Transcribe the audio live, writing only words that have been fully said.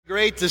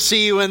Great to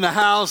see you in the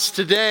house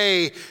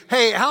today.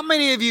 Hey, how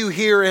many of you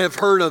here have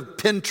heard of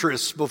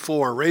Pinterest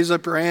before? Raise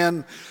up your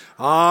hand.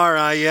 All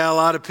right, yeah, a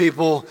lot of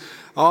people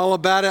all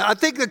about it. I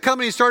think the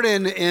company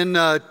started in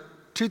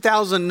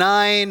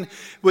 2009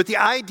 with the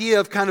idea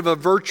of kind of a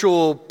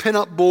virtual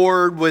pinup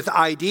board with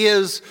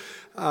ideas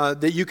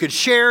that you could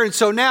share. And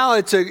so now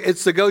it's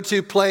the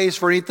go-to place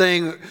for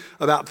anything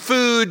about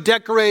food,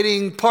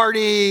 decorating,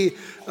 party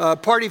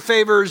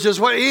favors,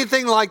 just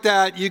anything like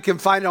that. You can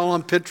find it all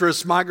on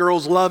Pinterest. My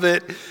girls love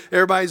it.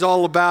 Everybody's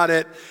all about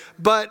it.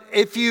 But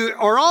if you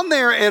are on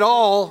there at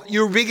all,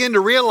 you begin to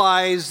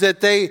realize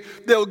that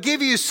they'll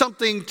give you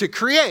something to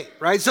create,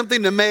 right?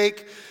 Something to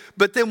make.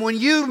 But then when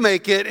you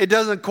make it, it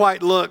doesn't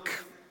quite look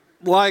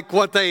like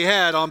what they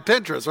had on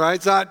Pinterest, right?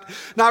 It's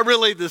not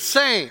really the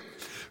same.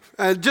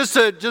 Just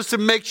to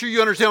make sure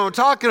you understand what I'm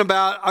talking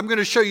about, I'm going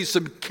to show you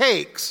some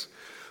cakes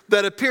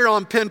that appear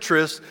on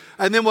Pinterest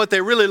and then what they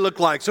really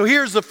look like. So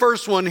here's the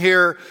first one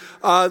here.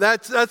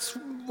 That's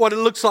what it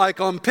looks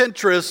like on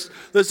Pinterest.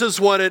 This is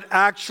what it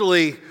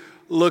actually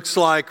looks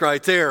like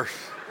right there.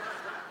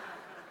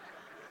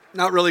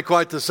 Not really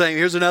quite the same.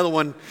 Here's another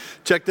one.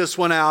 Check this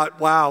one out.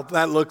 Wow,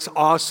 that looks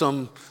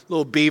awesome.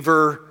 Little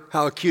beaver.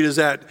 How cute is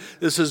that?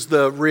 This is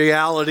the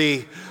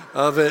reality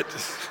of it.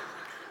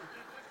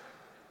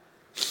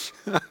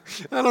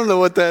 I don't know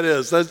what that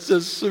is. That's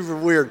just super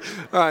weird.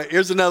 All right,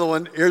 here's another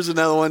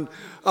one.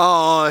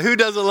 Oh, who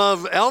doesn't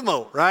love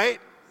Elmo,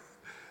 right?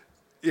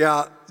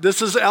 Yeah,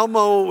 this is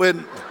Elmo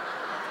when,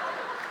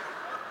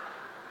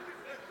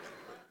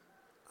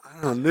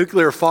 I don't know,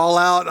 nuclear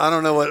fallout. I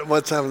don't know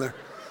what's happening there.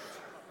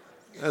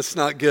 That's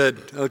not good.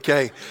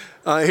 Okay.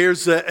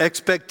 Here's the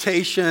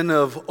expectation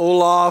of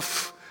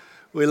Olaf.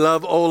 We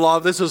love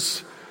Olaf. This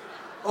is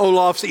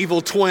Olaf's evil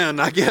twin,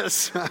 I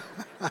guess.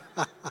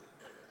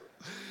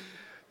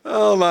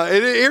 Oh my!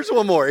 Here's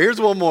one more. Here's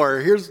who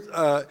doesn't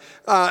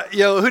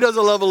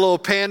love a little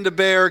panda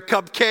bear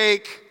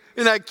cupcake?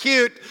 Isn't that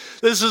cute?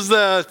 This is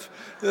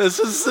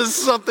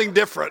something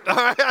different. All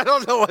right, I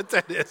don't know what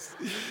that is.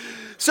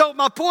 So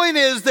my point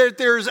is that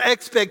there's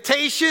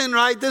expectation,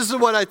 right? This is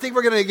what I think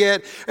we're going to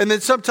get, and then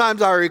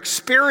sometimes our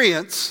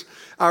experience,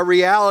 our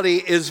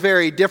reality is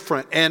very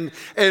different. And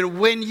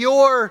when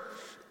your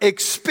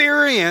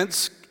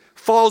experience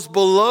falls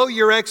below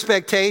your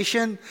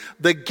expectation,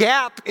 the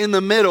gap in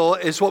the middle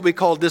is what we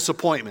call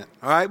disappointment.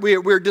 All right,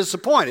 we're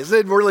disappointed. It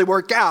didn't really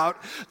work out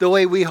the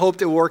way we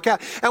hoped it would work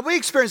out, and we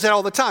experience that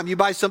all the time. You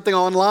buy something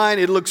online,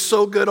 it looks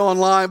so good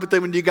online, but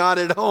then when you got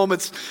it home,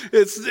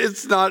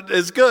 it's not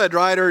as good,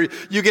 right? Or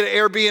you get an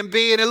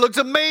Airbnb and it looks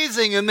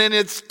amazing, and then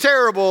it's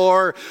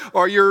terrible.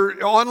 Or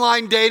you're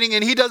online dating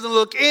and he doesn't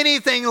look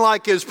anything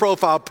like his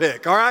profile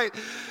pic. All right,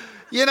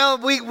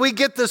 we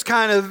get this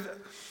kind of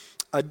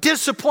a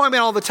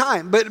disappointment all the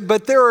time,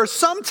 but there are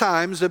some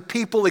times that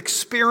people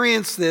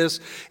experience this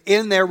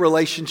in their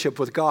relationship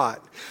with God.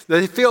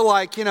 They feel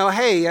like,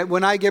 hey,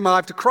 when I give my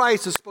life to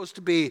Christ, it's supposed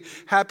to be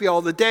happy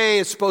all the day.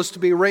 It's supposed to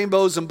be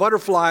rainbows and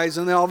butterflies,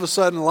 and then all of a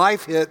sudden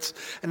life hits,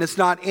 and it's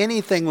not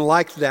anything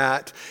like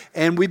that.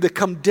 And we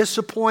become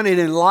disappointed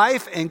in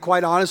life, and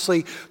quite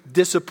honestly,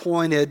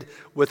 disappointed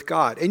with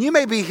God. And you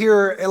may be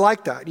here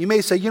like that. You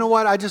may say, you know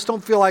what, I just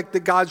don't feel like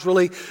that God's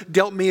really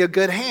dealt me a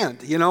good hand.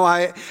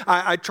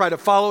 I try to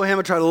follow him,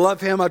 I try to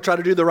love him, I try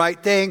to do the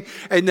right thing,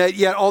 and that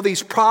yet all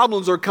these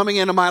problems are coming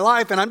into my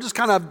life, and I'm just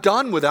kind of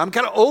done with it. I'm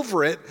kind of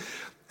over it,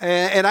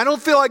 and I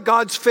don't feel like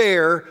God's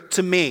fair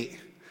to me.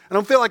 I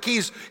don't feel like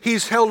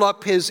he's held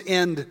up his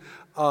end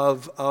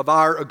of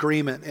our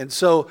agreement. And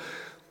so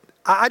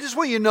I just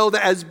want you to know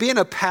that as being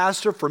a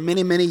pastor for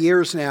many, many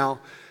years now,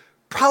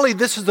 probably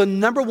this is the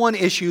number one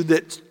issue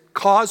that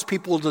caused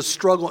people to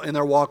struggle in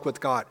their walk with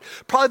God.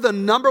 Probably the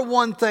number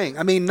one thing.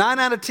 9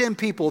 out of 10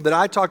 people that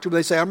I talk to,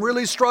 they say, I'm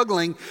really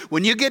struggling.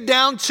 When you get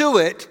down to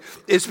it,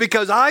 it's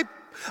because I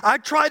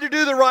tried to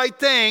do the right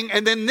thing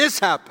and then this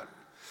happened.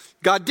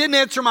 God didn't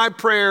answer my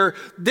prayer.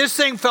 This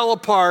thing fell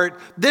apart.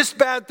 This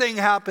bad thing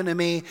happened to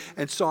me,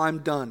 and so I'm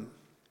done.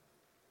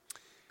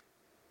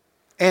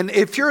 And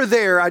if you're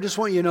there, I just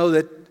want you to know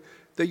that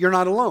you're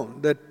not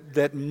alone,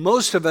 that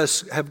most of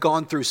us have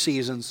gone through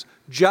seasons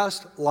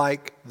just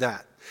like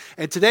that.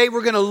 And today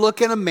we're going to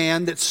look at a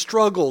man that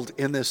struggled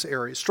in this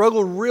area,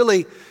 struggled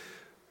really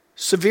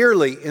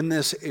severely in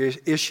this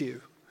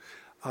issue,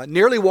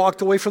 nearly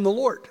walked away from the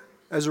Lord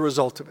as a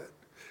result of it,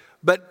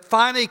 but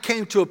finally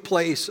came to a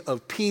place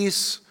of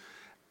peace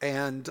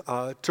and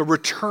to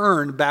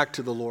return back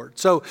to the Lord.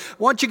 So I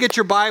want you to get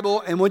your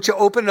Bible and I want you to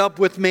open it up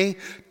with me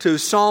to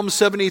Psalm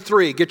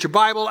 73. Get your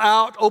Bible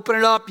out, open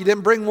it up. You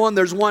didn't bring one,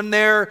 there's one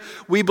there.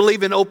 We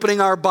believe in opening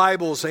our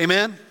Bibles,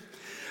 amen?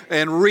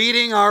 And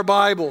reading our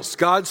Bibles.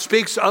 God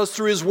speaks to us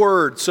through his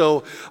word.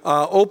 So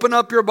open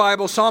up your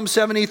Bible, Psalm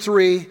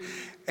 73.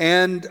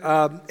 And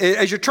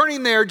as you're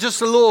turning there,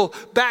 just a little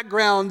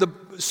background. The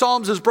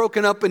Psalms is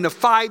broken up into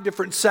 5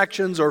 different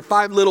sections or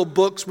 5 little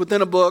books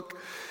within a book.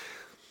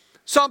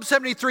 Psalm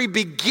 73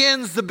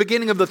 begins the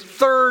beginning of the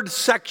 3rd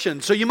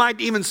section. So you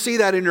might even see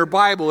that in your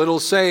Bible. It'll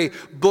say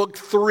book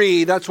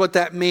 3. That's what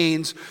that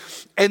means.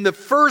 And the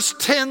first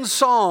 10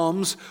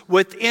 Psalms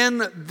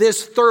within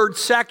this third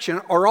section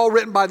are all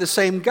written by the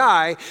same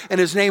guy, and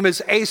his name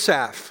is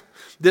Asaph.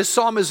 This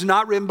psalm is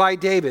not written by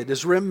David.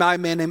 It's written by a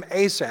man named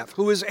Asaph.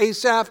 Who is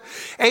Asaph?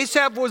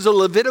 Asaph was a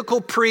Levitical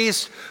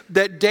priest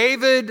that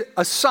David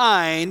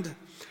assigned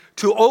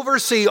to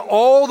oversee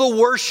all the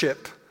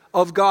worship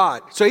of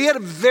God. So he had a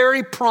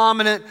very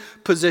prominent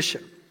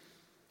position.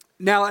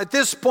 Now, at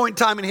this point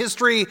in time in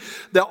history,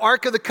 the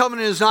Ark of the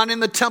Covenant is not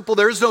in the temple.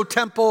 There is no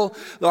temple.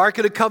 The Ark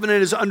of the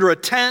Covenant is under a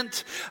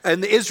tent,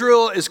 and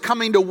Israel is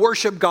coming to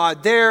worship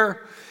God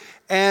there.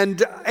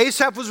 And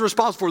Asaph was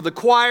responsible for the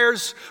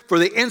choirs, for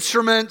the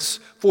instruments,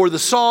 for the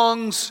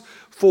songs,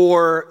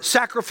 for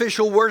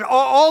sacrificial worship,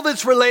 all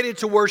that's related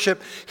to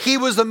worship. He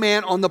was the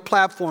man on the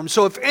platform.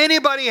 So if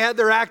anybody had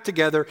their act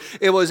together,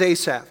 it was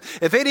Asaph.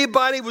 If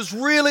anybody was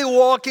really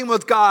walking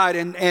with God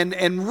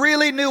and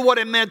really knew what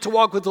it meant to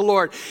walk with the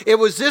Lord, it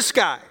was this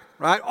guy,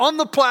 right? On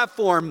the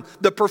platform,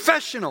 the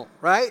professional,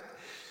 right?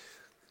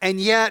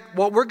 And yet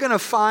what we're going to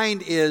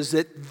find is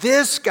that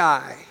this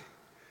guy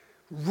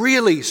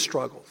really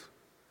struggled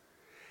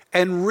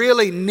and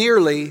really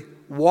nearly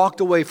walked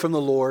away from the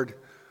Lord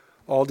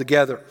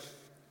altogether.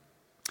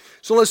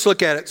 So let's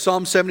look at it.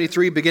 Psalm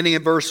 73, beginning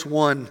in verse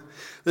 1.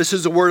 This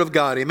is the word of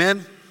God.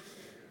 Amen?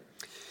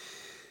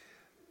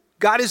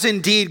 God is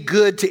indeed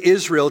good to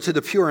Israel, to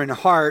the pure in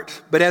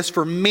heart. But as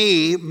for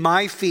me,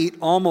 my feet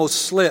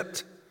almost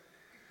slipped.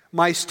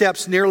 My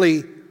steps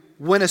nearly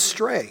went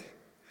astray.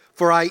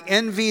 For I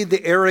envied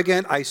the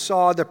arrogant. I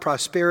saw the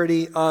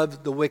prosperity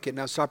of the wicked.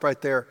 Now stop right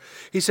there.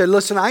 He said,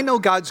 listen, I know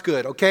God's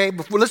good, okay?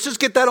 Let's just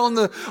get that on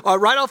the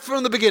right off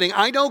from the beginning.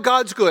 I know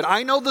God's good.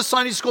 I know the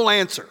Sunday school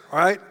answer, all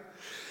right?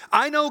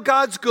 I know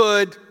God's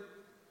good,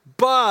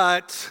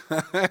 but,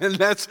 and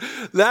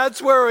that's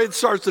where it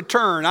starts to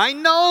turn. I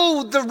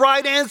know the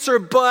right answer,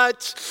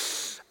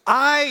 but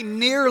I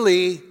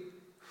nearly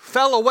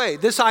fell away.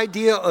 This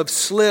idea of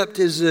slipped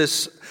is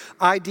this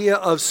idea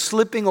of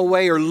slipping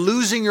away or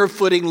losing your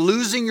footing,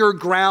 losing your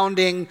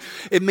grounding.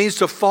 It means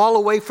to fall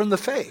away from the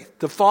faith,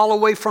 to fall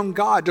away from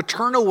God, to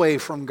turn away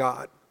from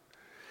God.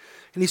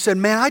 And he said,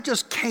 man, I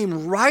just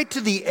came right to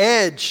the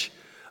edge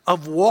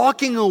of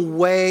walking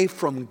away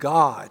from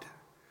God.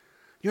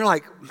 You're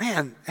like,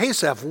 man,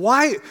 Asaph,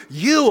 why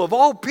you of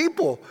all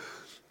people?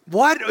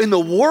 What in the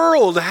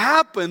world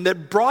happened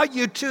that brought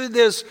you to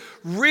this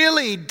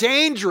really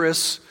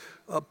dangerous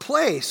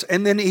place?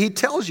 And then he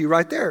tells you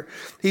right there.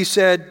 He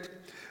said,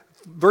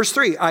 verse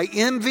 3, I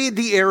envied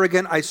the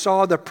arrogant. I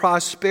saw the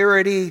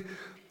prosperity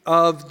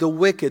of the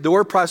wicked. The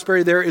word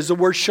prosperity there is the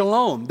word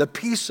shalom, the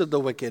peace of the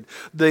wicked,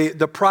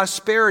 the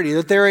prosperity,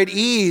 that they're at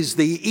ease,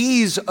 the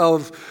ease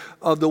of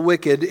the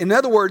wicked. In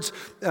other words,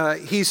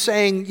 he's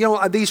saying, you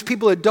know, these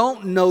people that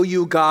don't know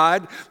you,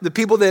 God, the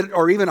people that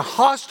are even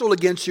hostile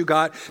against you,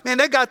 God, man,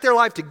 they got their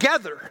life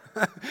together.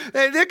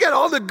 They got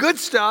all the good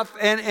stuff,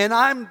 and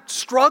I'm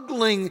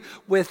struggling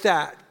with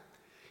that.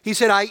 He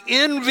said, I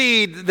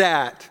envied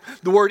that.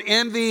 The word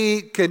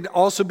envy can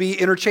also be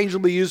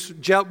interchangeably used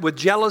with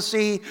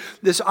jealousy,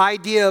 this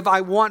idea of I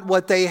want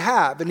what they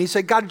have. And he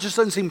said, God, it just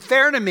doesn't seem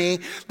fair to me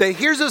that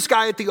here's this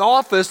guy at the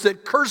office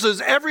that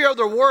curses every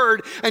other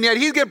word, and yet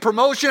he's getting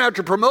promotion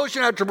after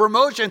promotion after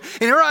promotion.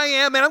 And here I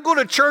am, and I'm going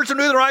to church and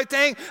doing the right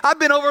thing. I've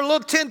been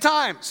overlooked 10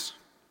 times.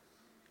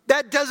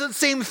 That doesn't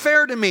seem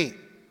fair to me.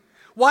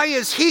 Why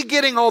is he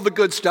getting all the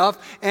good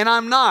stuff and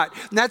I'm not?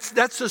 And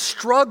that's a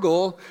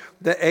struggle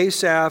that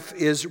Asaph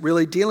is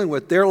really dealing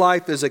with. Their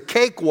life is a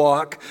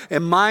cakewalk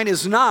and mine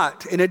is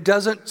not. And it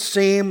doesn't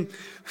seem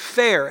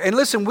fair. And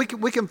listen, we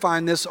can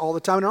find this all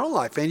the time in our own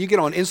life. And you get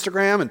on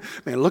Instagram and,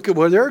 man, look at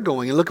where they're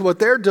going and look at what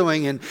they're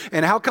doing. And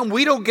how come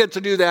we don't get to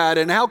do that?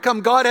 And how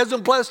come God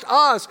hasn't blessed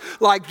us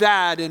like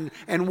that? And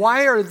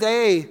why are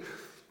they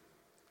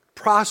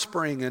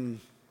prospering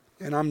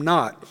and I'm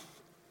not?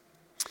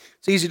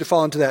 It's easy to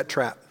fall into that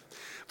trap.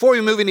 Before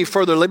we move any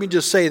further, let me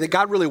just say that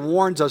God really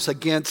warns us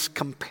against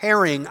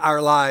comparing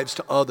our lives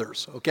to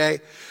others, okay?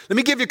 Let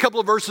me give you a couple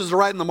of verses to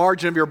write in the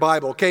margin of your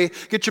Bible, okay?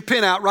 Get your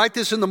pen out. Write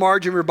this in the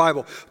margin of your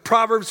Bible.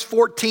 Proverbs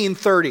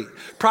 14:30.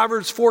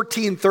 Proverbs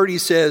 14:30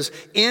 says,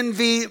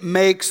 envy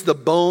makes the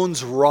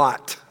bones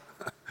rot.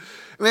 I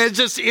mean, it's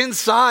just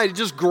inside. It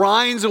just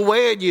grinds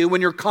away at you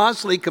when you're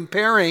constantly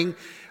comparing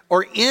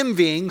or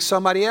envying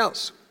somebody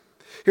else.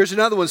 Here's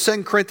another one,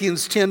 2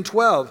 Corinthians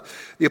 10:12.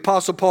 The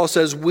Apostle Paul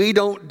says, we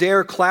don't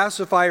dare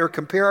classify or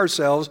compare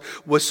ourselves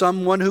with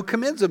someone who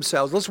commends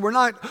themselves. Listen, we're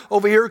not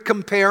over here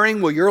comparing,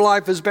 well, your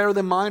life is better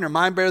than mine or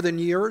mine better than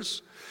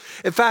yours.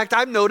 In fact,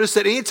 I've noticed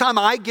that anytime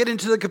I get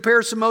into the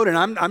comparison mode, and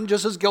I'm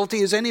just as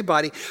guilty as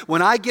anybody,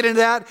 when I get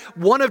into that,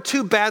 one of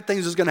two bad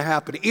things is going to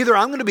happen. Either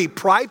I'm going to be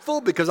prideful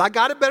because I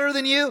got it better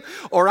than you,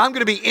 or I'm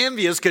going to be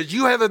envious because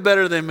you have it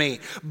better than me.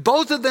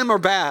 Both of them are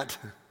bad.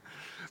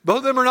 Both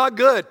of them are not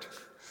good.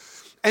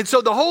 And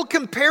so the whole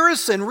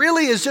comparison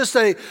really is just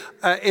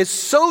it's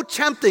so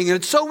tempting and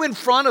it's so in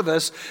front of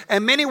us,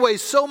 in many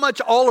ways so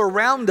much all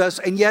around us,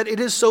 and yet it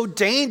is so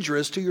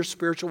dangerous to your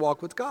spiritual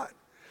walk with God.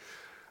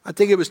 I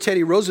think it was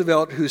Teddy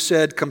Roosevelt who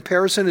said,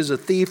 comparison is a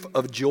thief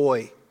of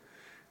joy.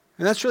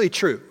 And that's really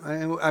true.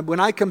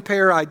 When I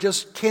compare, I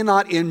just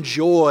cannot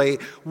enjoy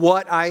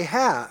what I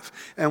have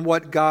and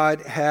what God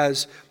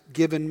has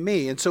given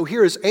me. And so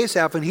here is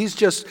Asaph, and he's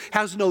just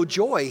has no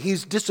joy.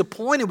 He's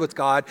disappointed with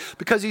God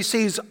because he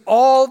sees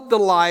all the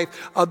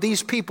life of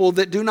these people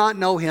that do not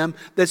know him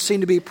that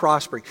seem to be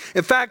prospering.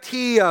 In fact,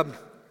 he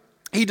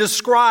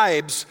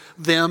describes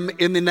them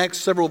in the next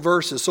several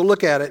verses. So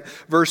look at it,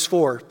 verse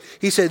 4.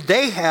 He said,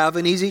 they have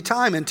an easy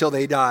time until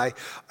they die,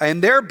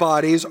 and their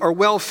bodies are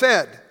well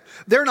fed.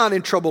 They're not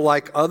in trouble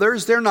like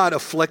others. They're not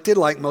afflicted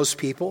like most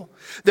people.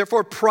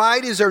 Therefore,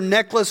 pride is their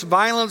necklace.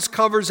 Violence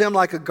covers them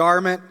like a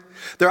garment.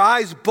 Their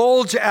eyes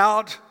bulge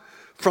out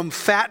from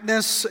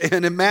fatness,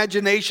 and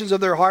imaginations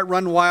of their heart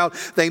run wild.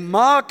 They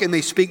mock and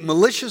they speak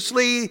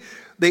maliciously.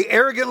 They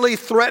arrogantly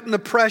threaten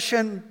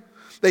oppression.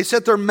 They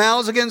set their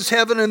mouths against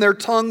heaven and their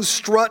tongues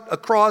strut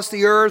across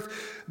the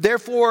earth.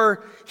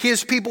 Therefore,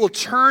 his people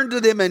turn to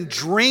them and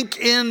drink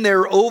in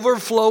their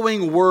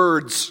overflowing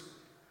words.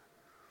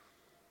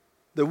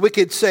 The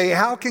wicked say,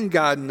 how can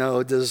God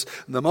know? Does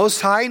the Most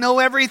High know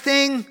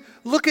everything?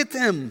 Look at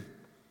them.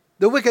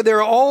 The wicked,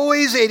 they're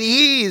always at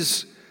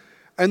ease,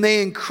 and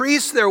they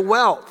increase their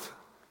wealth.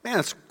 Man,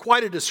 it's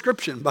quite a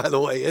description, by the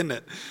way, isn't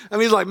it? I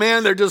mean, it's like,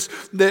 man,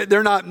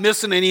 they're not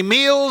missing any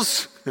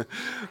meals.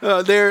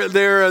 They've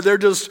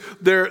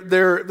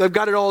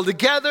got it all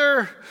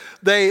together.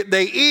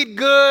 They eat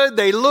good.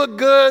 They look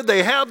good.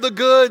 They have the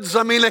goods.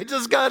 I mean,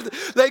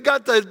 they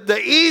got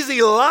the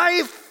easy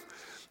life.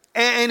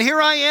 And here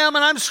I am,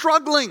 and I'm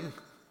struggling.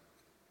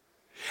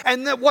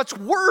 And what's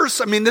worse,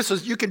 I mean,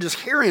 you can just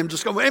hear him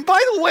just go, and by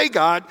the way,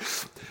 God,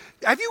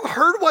 have you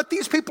heard what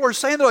these people are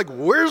saying? They're like,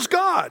 where's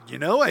God? You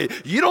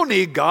don't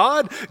need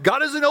God.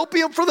 God is an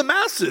opium for the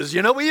masses.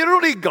 You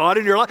don't need God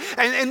in your life.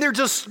 And they're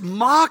just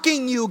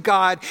mocking you,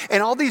 God.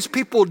 And all these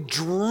people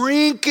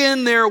drink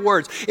in their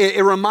words.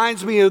 It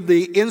reminds me of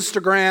the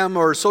Instagram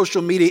or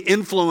social media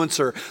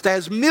influencer that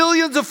has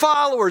millions of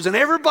followers, and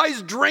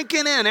everybody's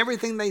drinking in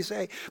everything they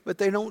say, but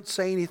they don't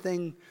say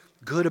anything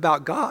good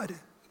about God.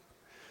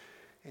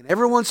 And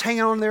everyone's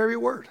hanging on their every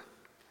word.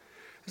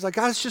 It's like,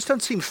 God, it just doesn't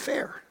seem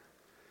fair.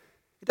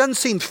 It doesn't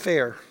seem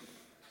fair.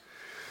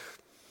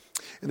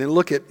 And then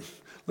look at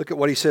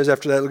what he says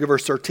after that. Look at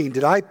verse 13.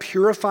 Did I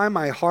purify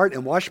my heart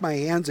and wash my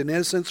hands in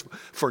innocence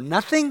for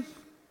nothing?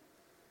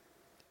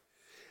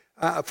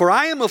 For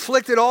I am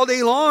afflicted all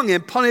day long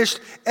and punished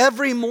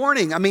every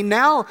morning. I mean,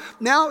 now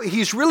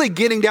he's really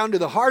getting down to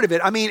the heart of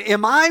it. I mean,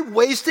 am I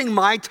wasting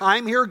my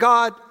time here,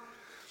 God?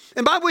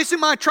 Am I wasting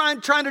my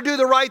trying to do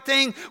the right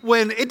thing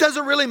when it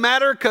doesn't really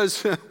matter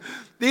because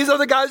these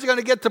other guys are going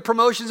to get the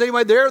promotions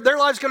anyway? Their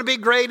life's going to be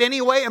great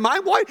anyway. Am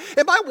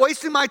I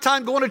wasting my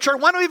time going to church?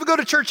 Why don't I even go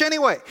to church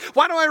anyway?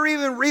 Why do I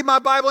even read my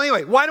Bible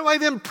anyway? Why do I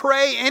even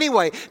pray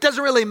anyway? It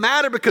doesn't really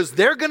matter because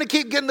they're going to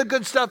keep getting the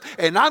good stuff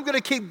and I'm going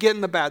to keep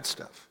getting the bad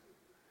stuff.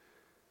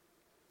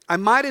 I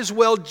might as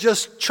well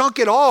just chunk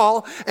it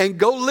all and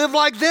go live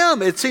like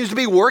them. It seems to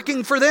be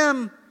working for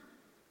them.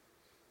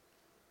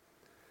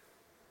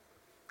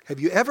 Have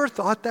you ever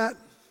thought that?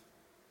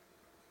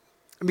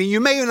 I mean,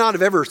 you may not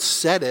have ever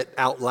said it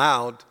out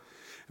loud.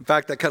 In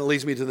fact, that kind of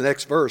leads me to the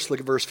next verse. Look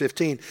at verse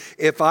 15.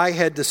 If I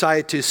had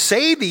decided to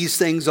say these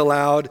things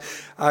aloud,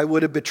 I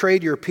would have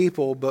betrayed your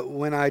people. But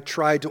when I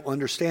tried to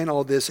understand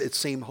all this, it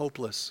seemed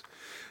hopeless.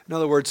 In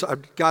other words,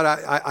 God,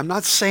 I'm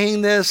not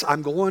saying this.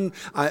 I'm going,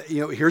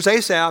 here's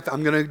Asaph.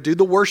 I'm going to do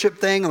the worship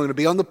thing. I'm going to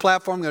be on the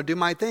platform. I'm going to do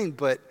my thing.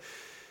 But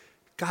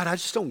God, I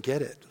just don't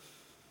get it.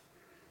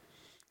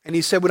 And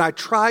he said, when I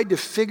tried to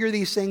figure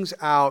these things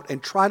out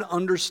and try to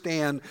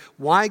understand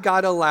why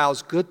God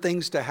allows good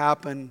things to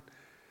happen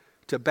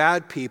to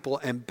bad people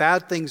and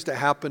bad things to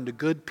happen to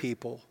good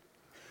people,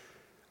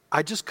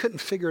 I just couldn't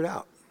figure it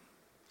out.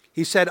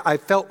 He said, I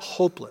felt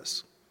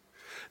hopeless.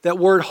 That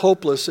word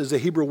hopeless is the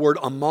Hebrew word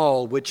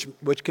amal, which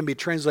can be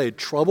translated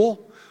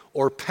trouble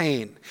or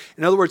pain.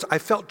 In other words, I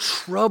felt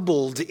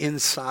troubled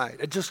inside.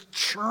 I just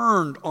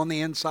churned on the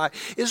inside.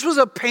 This was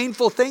a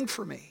painful thing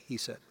for me, he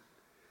said.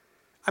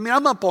 I mean,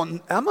 I'm up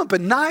at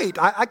night.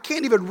 I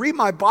can't even read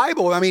my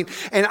Bible. I mean,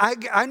 and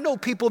I know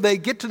people, they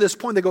get to this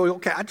point, they go,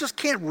 okay, I just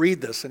can't read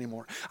this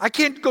anymore. I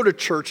can't go to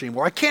church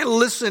anymore. I can't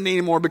listen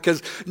anymore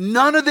because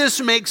none of this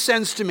makes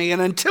sense to me.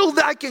 And until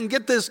I can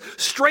get this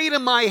straight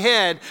in my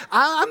head,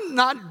 I'm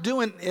not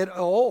doing it at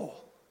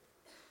all.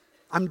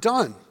 I'm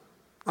done.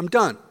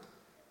 And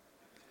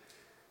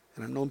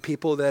I've known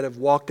people that have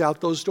walked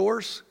out those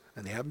doors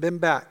and they haven't been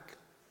back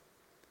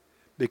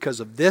because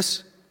of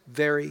this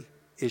very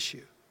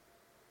issue.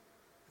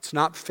 It's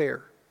not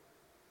fair.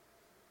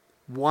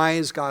 Why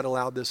has God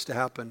allowed this to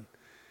happen?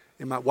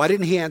 Why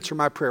didn't he answer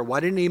my prayer? Why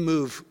didn't he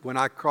move when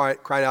I cried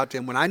out to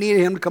him? When I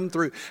needed him to come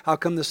through, how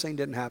come this thing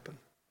didn't happen?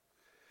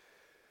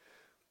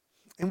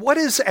 And what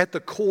is at the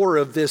core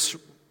of this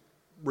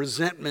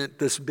resentment,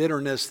 this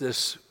bitterness,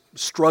 this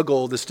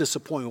struggle, this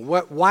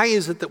disappointment? Why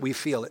is it that we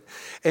feel it?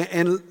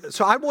 And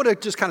so I want to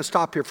just kind of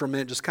stop here for a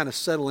minute, just kind of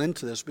settle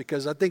into this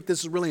because I think this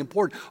is really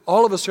important.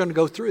 All of us are going to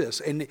go through this.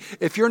 And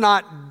if you're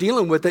not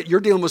dealing with it, you're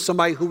dealing with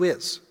somebody who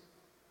is.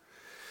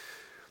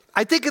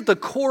 I think at the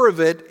core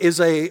of it is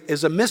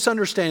a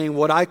misunderstanding,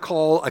 what I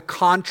call a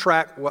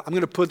contract. I'm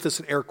going to put this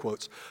in air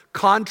quotes,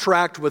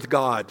 contract with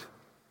God,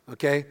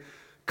 okay?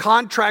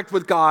 Contract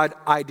with God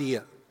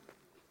idea.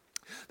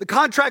 The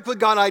contract with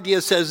God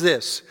idea says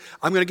this: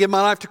 I'm going to give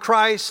my life to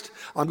Christ.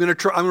 I'm going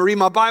to read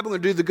my Bible. I'm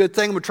going to do the good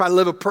thing. I'm going to try to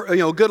live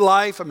a good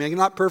life. I mean,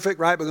 not perfect,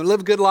 right? But I'm going to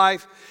live a good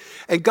life.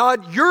 And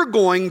God, you're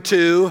going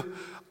to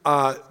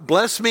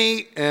bless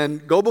me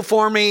and go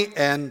before me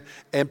and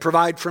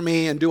provide for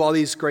me and do all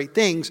these great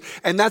things.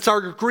 And that's our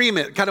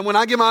agreement. Kind of when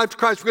I give my life to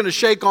Christ, we're going to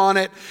shake on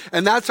it.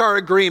 And that's our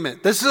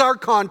agreement. This is our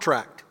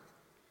contract.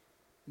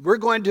 We're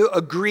going to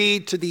agree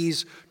to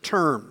these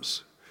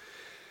terms.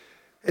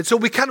 And so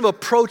we kind of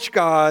approach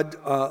God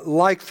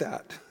like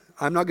that.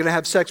 I'm not going to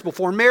have sex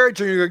before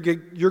marriage, or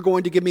you're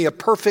going to give me a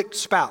perfect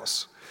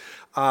spouse.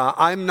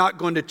 I'm not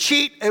going to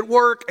cheat at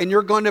work, and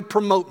you're going to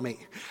promote me.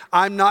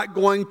 I'm not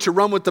going to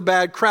run with the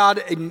bad crowd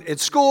at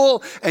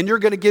school, and you're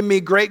going to give me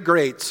great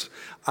grades.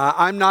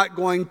 I'm not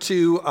going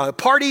to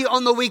party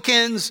on the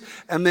weekends,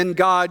 and then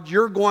God,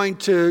 you're going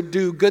to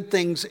do good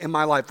things in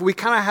my life. We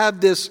kind of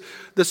have this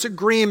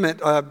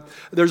agreement.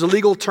 There's a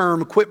legal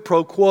term, quid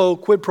pro quo.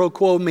 Quid pro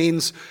quo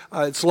means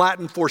it's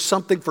Latin for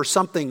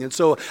something. And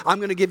so I'm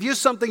going to give you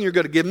something, you're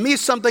going to give me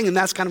something, and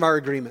that's kind of our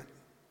agreement.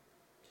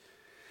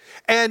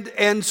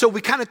 And so we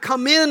kind of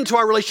come into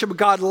our relationship with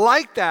God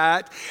like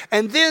that,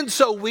 and then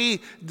so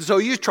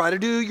you try to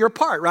do your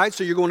part, right?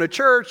 So you're going to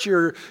church,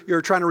 you're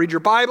trying to read your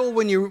Bible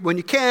when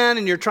you can,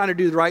 and you're trying to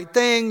do the right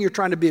thing, you're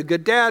trying to be a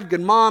good dad, good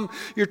mom,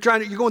 you're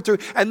going through,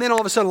 and then all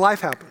of a sudden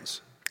life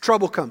happens.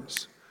 Trouble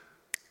comes.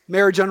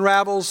 Marriage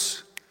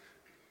unravels,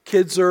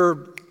 kids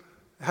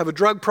have a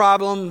drug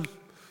problem,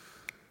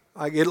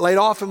 I get laid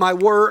off at my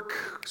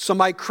work,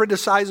 somebody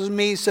criticizes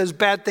me, says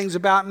bad things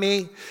about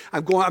me,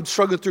 I'm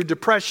struggling through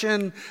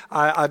depression,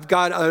 I've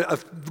got a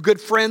good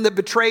friend that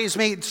betrays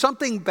me,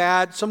 something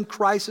bad, some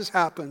crisis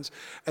happens,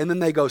 and then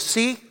they go,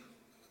 see,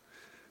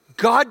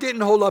 God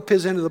didn't hold up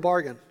his end of the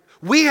bargain.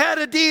 We had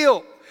a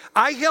deal.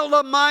 I held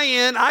up my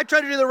end. I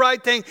tried to do the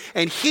right thing,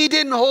 and he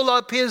didn't hold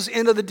up his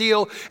end of the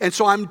deal, and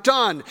so I'm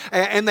done.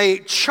 And they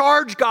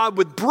charge God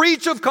with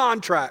breach of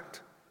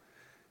contract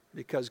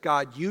because,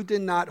 God, you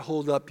did not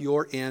hold up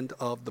your end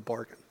of the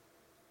bargain.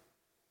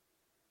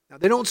 Now,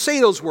 they don't say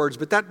those words,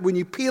 but that when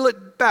you peel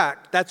it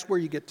back, that's where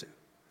you get to.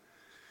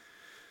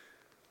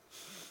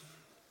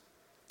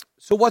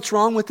 So what's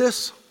wrong with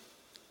this?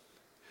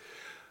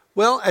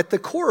 Well, at the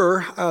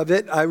core of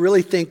it, I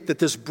really think that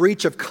this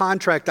breach of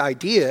contract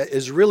idea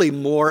is really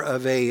more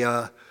of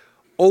a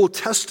Old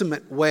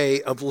Testament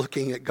way of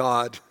looking at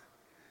God.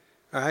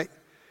 All right?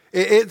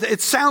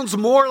 It sounds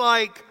more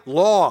like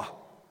law,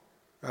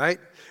 right?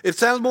 It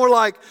sounds more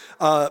like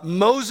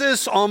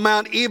Moses on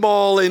Mount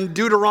Ebal in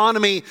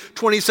Deuteronomy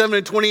 27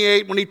 and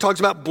 28 when he talks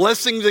about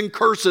blessings and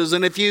curses.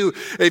 And if you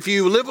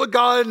live with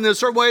God in a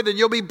certain way, then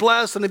you'll be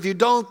blessed. And if you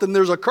don't, then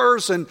there's a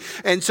curse. And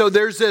so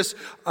there's this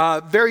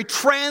very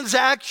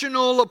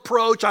transactional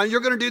approach.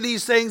 You're going to do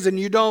these things and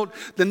you don't,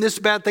 then this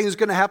bad thing is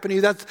going to happen to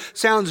you. That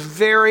sounds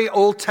very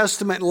Old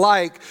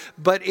Testament-like,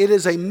 but it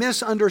is a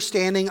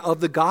misunderstanding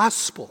of the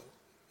gospel.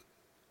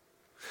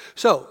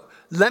 So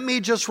let me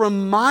just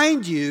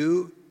remind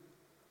you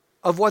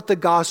of what the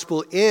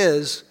gospel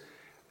is,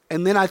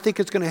 and then I think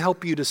it's going to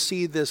help you to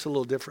see this a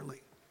little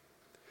differently.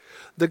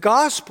 The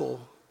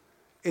gospel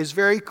is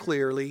very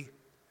clear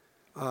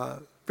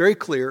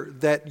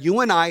that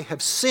you and I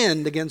have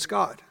sinned against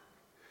God.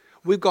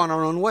 We've gone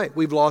our own way.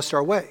 We've lost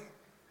our way.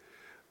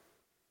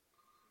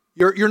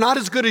 You're not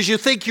as good as you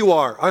think you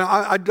are.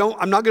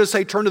 I'm not going to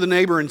say turn to the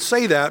neighbor and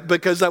say that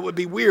because that would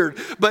be weird.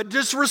 But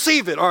just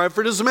receive it, all right,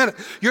 for just a minute.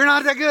 You're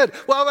not that good.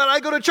 Well, but I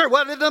go to church.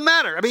 Well, it doesn't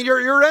matter. I mean,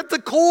 you're at the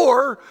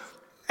core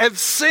have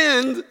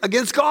sinned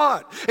against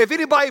God. If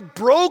anybody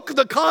broke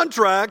the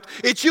contract,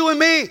 it's you and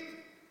me.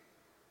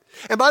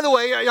 And by the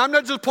way, I'm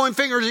not just pointing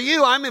fingers at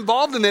you. I'm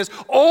involved in this.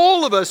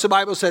 All of us, the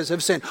Bible says,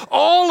 have sinned.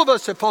 All of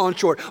us have fallen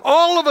short.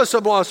 All of us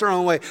have lost our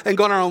own way and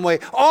gone our own way.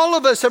 All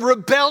of us have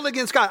rebelled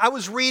against God. I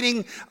was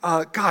reading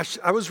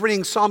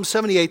Psalm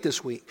 78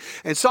 this week.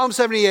 And Psalm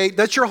 78,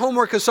 that's your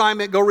homework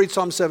assignment. Go read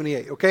Psalm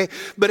 78, okay?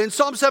 But in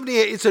Psalm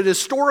 78, it's an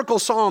historical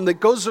psalm that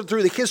goes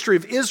through the history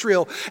of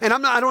Israel. And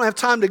I don't have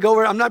time to go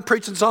over. I'm not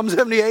preaching Psalm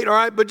 78, all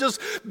right? But just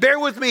bear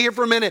with me here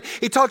for a minute.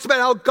 He talks about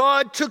how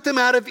God took them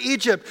out of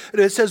Egypt.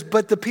 And it says,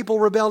 but the people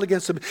rebelled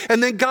against him.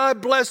 And then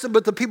God blessed them,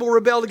 but the people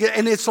rebelled against him.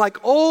 And it's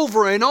like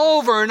over and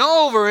over and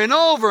over and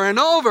over and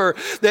over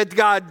that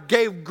God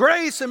gave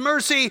grace and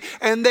mercy,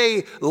 and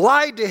they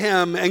lied to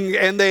him,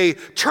 and they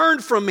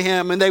turned from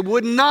him, and they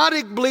would not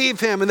believe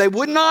him, and they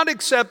would not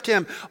accept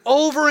him,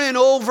 over and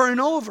over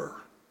and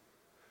over.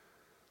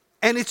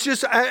 And it's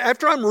just,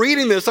 after I'm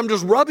reading this, I'm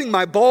just rubbing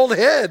my bald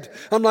head.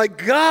 I'm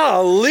like,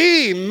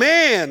 golly,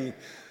 man.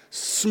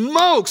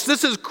 Smokes,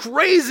 this is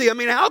crazy. I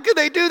mean, how could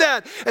they do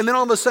that? And then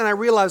all of a sudden I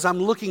realize I'm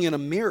looking in a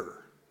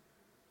mirror.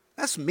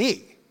 That's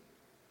me.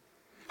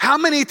 How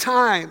many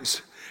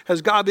times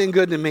has God been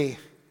good to me?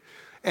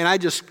 and I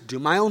just do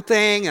my own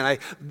thing, and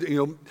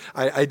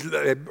I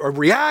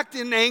react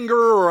in anger,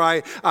 or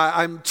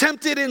I'm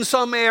tempted in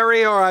some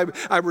area, or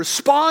I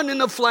respond in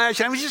the flesh.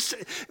 And I was just,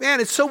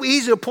 man, it's so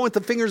easy to point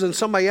the fingers on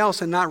somebody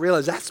else and not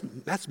realize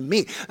that's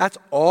me. That's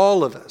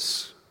all of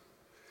us.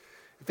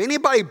 If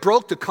anybody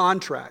broke the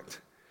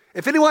contract,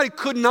 if anybody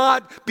could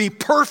not be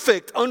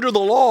perfect under the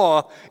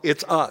law,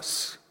 it's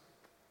us.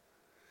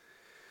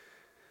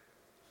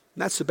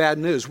 And that's the bad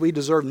news. We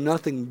deserve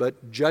nothing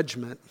but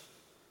judgment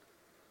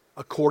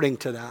according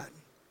to that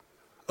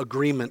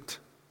agreement.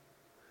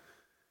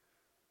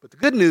 But the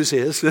good news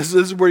is, this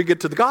is where you get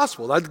to the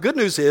gospel. The good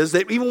news is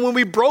that even when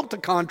we broke the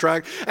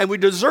contract and we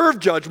deserve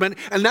judgment,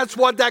 and that's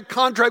what that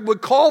contract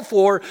would call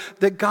for,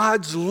 that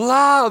God's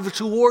love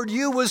toward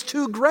you was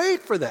too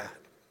great for that.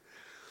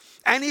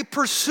 And he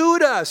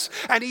pursued us,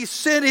 and he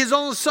sent his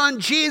own son,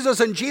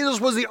 Jesus, and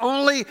Jesus was the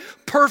only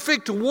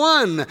perfect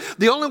one,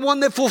 the only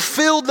one that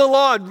fulfilled the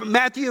law.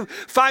 Matthew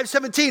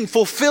 5:17,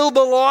 fulfilled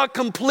the law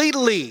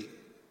completely.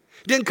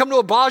 He didn't come to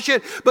abolish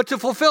it, but to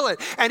fulfill it.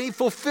 And he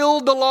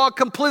fulfilled the law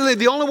completely,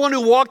 the only one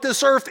who walked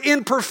this earth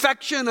in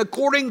perfection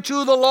according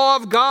to the law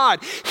of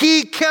God.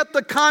 He kept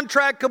the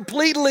contract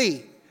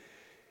completely.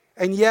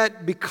 And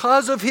yet,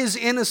 because of his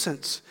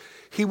innocence,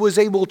 he was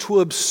able to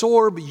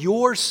absorb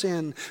your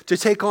sin, to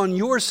take on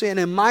your sin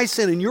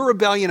and your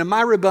rebellion and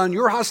my rebellion,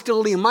 your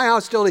hostility and my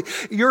hostility,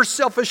 your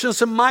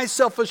selfishness and my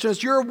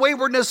selfishness, your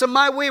waywardness and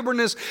my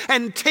waywardness,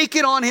 and take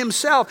it on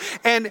himself.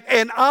 And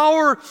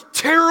our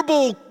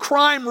terrible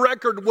crime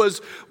record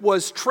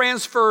was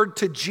transferred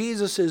to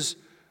Jesus'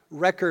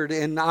 record,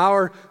 and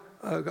our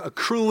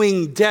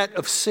accruing debt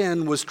of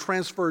sin was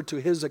transferred to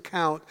his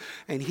account,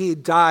 and he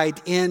died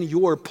in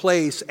your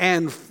place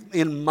and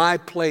in my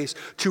place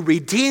to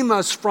redeem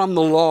us from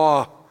the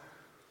law,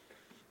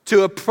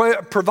 to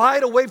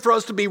provide a way for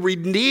us to be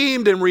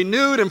redeemed and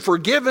renewed and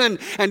forgiven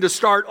and to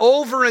start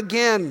over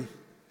again.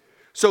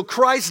 So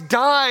Christ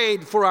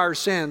died for our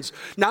sins.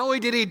 Not only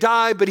did he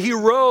die, but he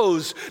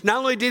rose. Not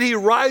only did he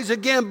rise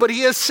again, but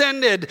he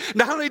ascended.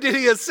 Not only did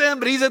he ascend,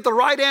 but he's at the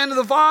right hand of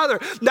the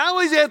Father. Not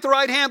only is he at the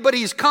right hand, but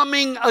he's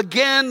coming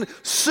again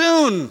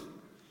soon.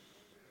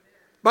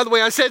 By the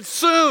way, I said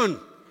soon.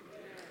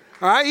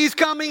 All right, he's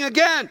coming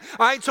again.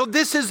 All right, so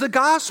this is the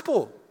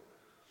gospel.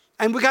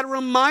 And we got to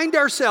remind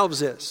ourselves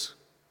this.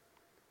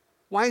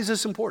 Why is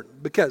this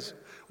important? Because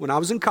when I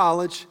was in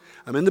college,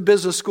 I'm in the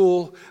business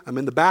school. I'm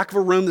in the back of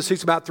a room that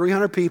seats about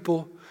 300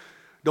 people.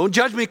 Don't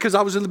judge me because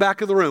I was in the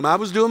back of the room. I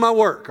was doing my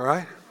work, all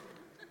right?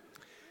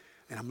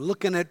 And I'm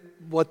looking at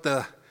what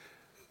the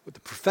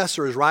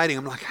professor is writing.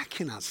 I'm like, I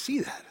cannot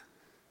see that.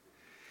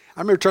 I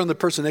remember turning to the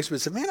person next to me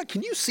and said, man,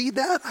 can you see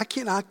that? I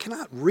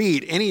cannot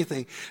read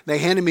anything. They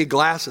handed me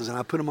glasses, and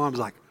I put them on. I was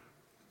like,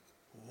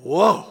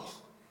 whoa.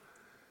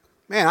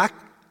 Man,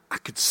 I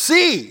could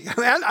see.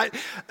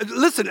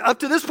 Listen, up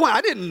to this point,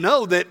 I didn't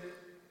know that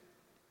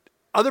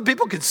other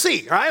people could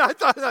see, right?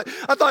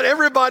 I thought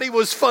everybody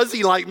was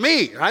fuzzy like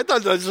me. I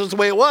thought that's just the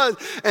way it was.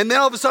 And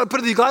then all of a sudden I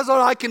put these glasses on,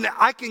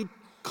 I can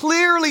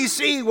clearly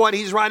see what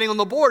he's writing on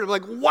the board. I'm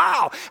like,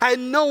 wow, I had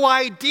no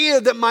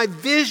idea that my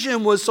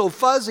vision was so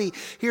fuzzy.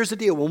 Here's the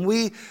deal. When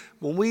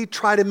we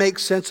try to make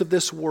sense of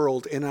this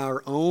world in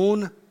our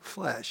own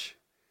flesh,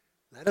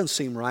 that doesn't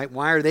seem right.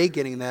 Why are they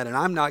getting that and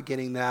I'm not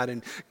getting that?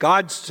 And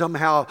God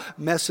somehow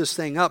messed this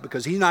thing up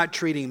because he's not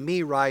treating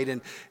me right.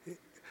 And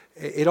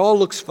it all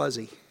looks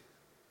fuzzy.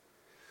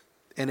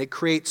 And it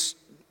creates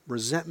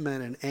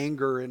resentment and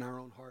anger in our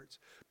own hearts.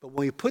 But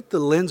when we put the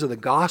lens of the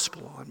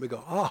gospel on, we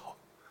go, oh,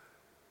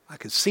 I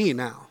can see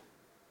now.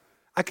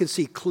 I can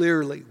see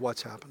clearly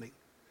what's happening.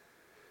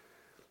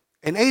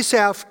 And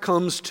Asaph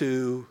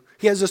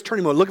he has this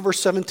turning moment. Look at verse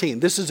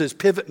 17. This is his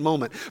pivot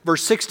moment.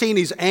 Verse 16,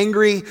 he's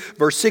angry.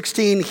 Verse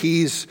 16,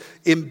 he's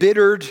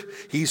embittered.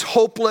 He's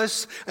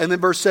hopeless. And then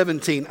verse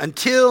 17,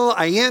 until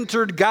I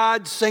entered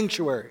God's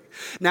sanctuary.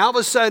 Now, all of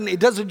a sudden, it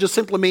doesn't just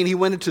simply mean he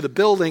went into the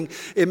building.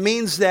 It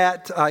means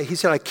that he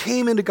said, I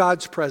came into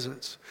God's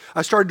presence.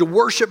 I started to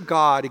worship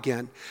God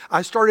again.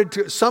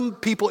 Some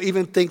people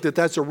even think that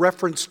that's a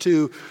reference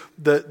to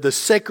the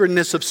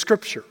sacredness of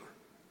Scripture.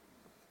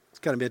 It's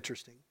kind of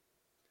interesting.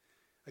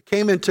 I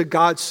came into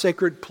God's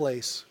sacred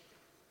place.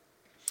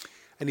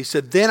 And he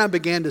said, then I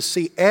began to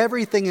see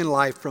everything in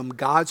life from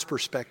God's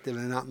perspective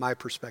and not my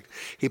perspective.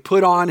 He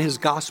put on his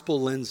gospel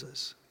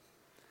lenses.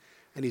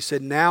 And he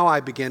said, now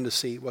I begin to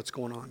see what's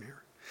going on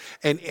here.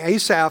 And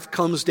Asaph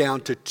comes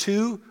down to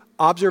two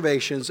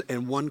observations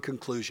and one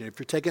conclusion. If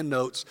you're taking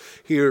notes,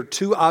 here are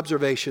two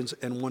observations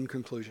and one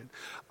conclusion.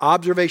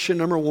 Observation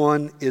number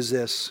one is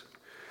this.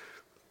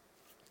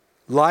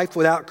 Life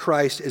without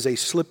Christ is a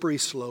slippery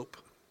slope.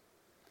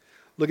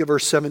 Look at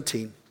verse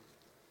 17.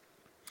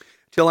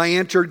 Till I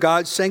entered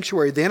God's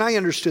sanctuary, then I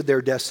understood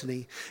their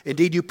destiny.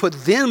 Indeed, you put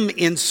them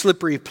in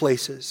slippery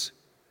places.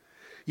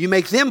 You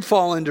make them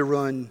fall into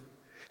ruin.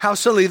 How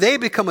suddenly they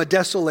become a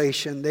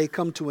desolation. They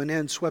come to an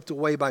end, swept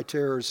away by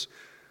terrors.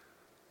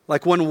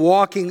 Like one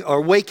walking or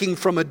waking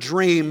from a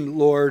dream,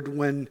 Lord,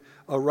 when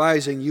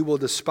arising, you will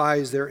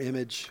despise their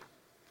image.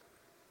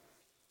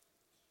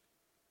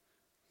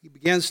 he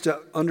begins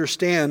to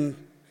understand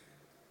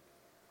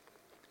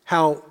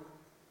how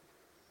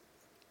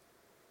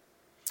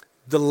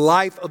the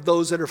life of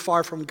those that are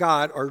far from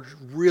God are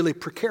really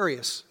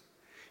precarious.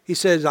 He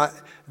says,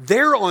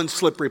 they're on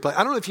slippery place.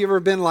 I don't know if you've ever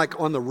been like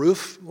on the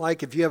roof,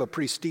 like if you have a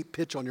pretty steep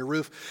pitch on your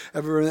roof,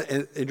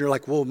 and you're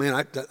like, whoa, man,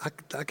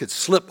 I could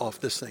slip off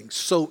this thing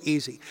so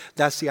easy.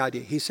 That's the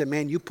idea. He said,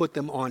 man, you put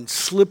them on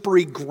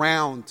slippery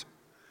ground.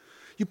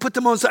 You put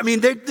them on, I mean,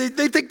 they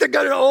think they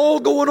got it all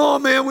going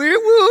on, man.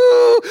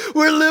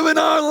 We're living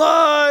our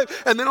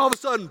life. And then all of a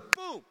sudden,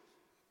 boom,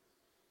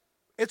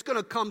 it's going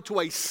to come to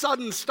a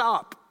sudden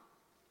stop.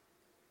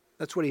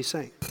 That's what he's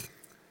saying.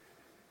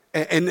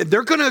 And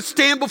they're going to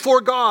stand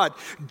before God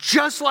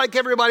just like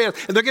everybody else.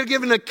 And they're going to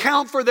give an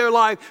account for their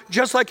life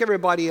just like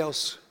everybody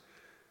else.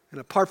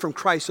 And apart from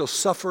Christ, they'll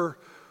suffer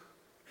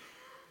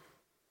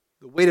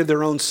the weight of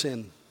their own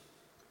sin.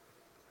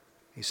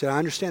 He said, I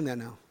understand that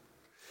now.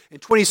 In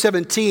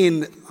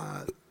 2017,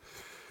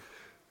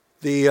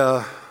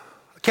 the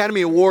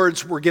Academy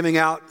Awards were giving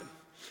out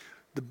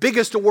the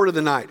biggest award of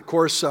the night. Of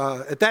course,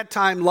 at that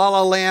time, La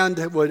La Land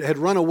had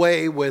run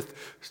away with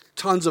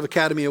tons of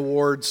Academy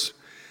Awards.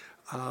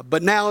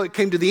 But now it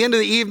came to the end of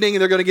the evening,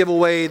 and they're going to give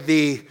away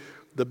the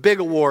big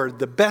award,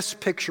 the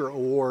Best Picture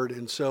Award.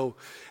 And so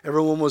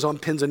everyone was on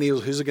pins and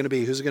needles. Who's it going to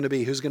be? Who's it going to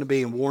be? Who's it going to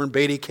be? And Warren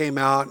Beatty came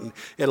out, and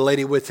he had a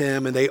lady with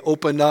him, and they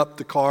opened up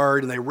the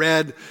card, and they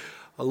read,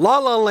 La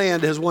La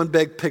Land has won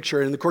Best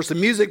Picture. And of course, the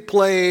music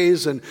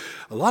plays, and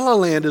La La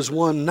Land has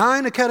won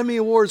 9 Academy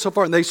Awards so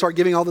far. And they start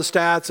giving all the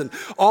stats, and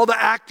all the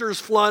actors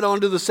flood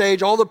onto the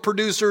stage, all the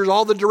producers,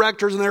 all the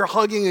directors, and they're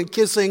hugging and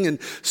kissing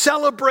and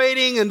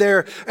celebrating, and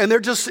they're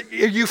just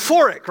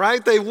euphoric,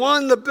 right? They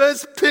won the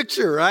Best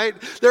Picture, right?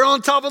 They're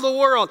on top of the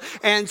world.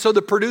 And so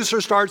the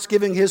producer starts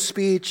giving his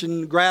speech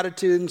and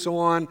gratitude and so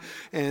on,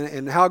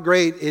 and how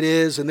great it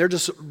is, and they're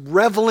just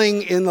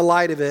reveling in the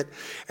light of it.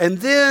 And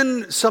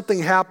then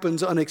something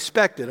happens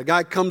unexpected. A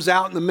guy comes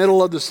out in the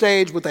middle of the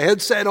stage with a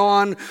headset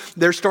on.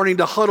 They're starting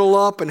to huddle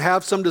up and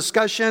have some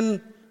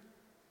discussion.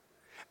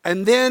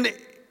 And then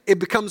it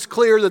becomes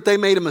clear that they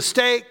made a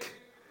mistake.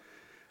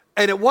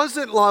 And it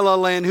wasn't La La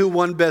Land who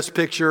won Best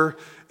Picture.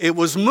 It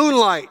was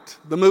Moonlight,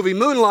 the movie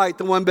Moonlight,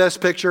 that won Best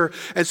Picture.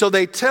 And so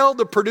they tell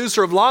the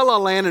producer of La La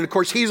Land, and of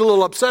course he's a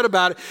little upset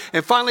about it.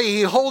 And finally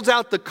he holds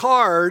out the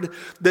card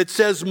that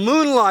says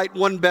Moonlight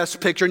won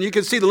Best Picture. And you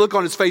can see the look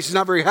on his face. He's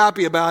not very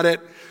happy about it.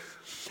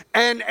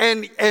 And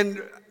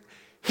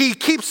he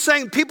keeps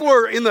saying, people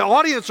are in the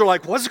audience are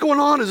like, what's going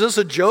on? Is this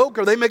a joke?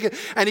 Are they making?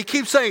 And he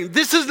keeps saying,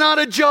 this is not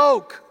a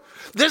joke.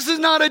 This is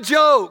not a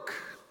joke.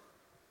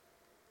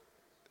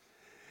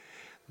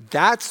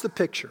 That's the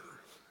picture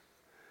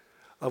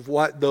of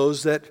what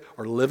those that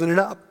are living it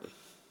up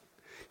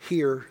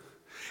here.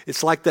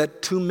 It's like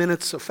that 2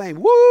 minutes of fame.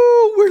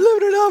 Woo, we're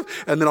living it up.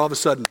 And then all of a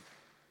sudden,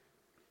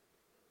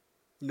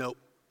 nope,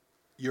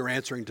 you're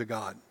answering to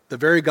God. The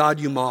very God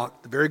you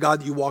mocked, the very God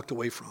that you walked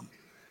away from,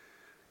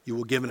 you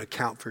will give an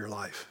account for your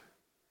life.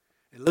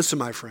 And listen,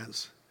 my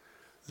friends,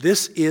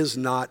 this is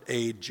not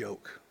a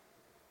joke.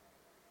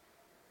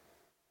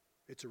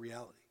 It's a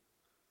reality.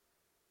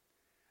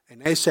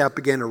 And Asaph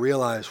began to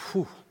realize,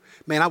 whew,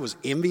 man, I was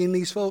envying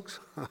these folks.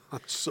 I'm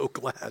so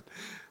glad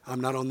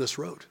I'm not on this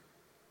road.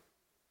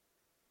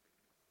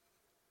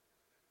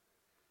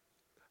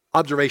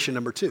 Observation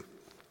number 2.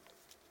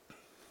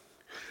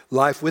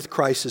 Life with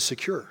Christ is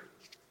secure.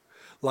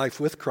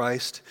 Life with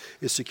Christ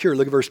is secure.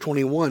 Look at verse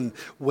 21.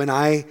 When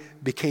I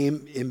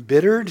became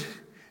embittered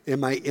in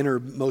my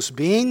innermost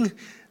being,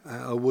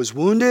 I was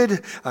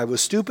wounded, I was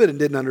stupid and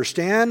didn't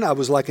understand. I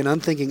was like an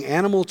unthinking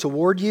animal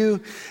toward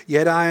you,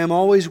 yet I am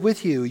always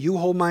with you. You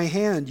hold my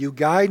hand, you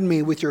guide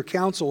me with your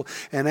counsel,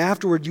 and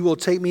afterward you will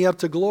take me up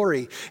to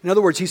glory. In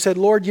other words, he said,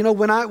 Lord, you know,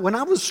 when I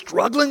was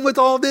struggling with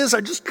all this,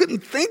 I just couldn't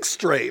think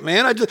straight,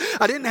 man. I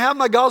didn't have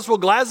my gospel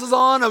glasses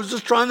on. I was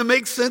just trying to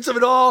make sense of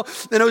it all,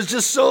 and I was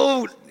just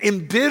so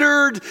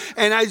embittered,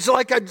 and I was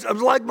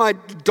like my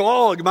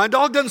dog. My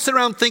dog doesn't sit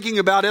around thinking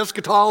about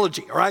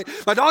eschatology, all right?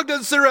 My dog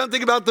doesn't sit around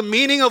thinking about the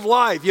meaning of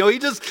life. You know,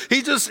 he's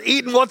just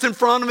eating what's in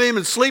front of him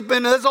and sleeping,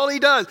 and that's all he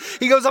does.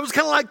 He goes, I was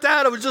kind of like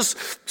that. I was just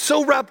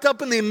so wrapped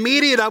up in the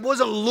immediate. I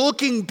wasn't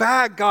looking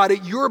back, God,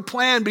 at your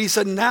plan. But he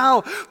said,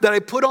 now that I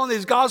put on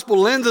these gospel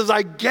lenses,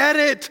 I get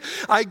it.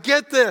 I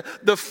get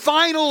the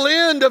final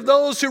end of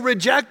those who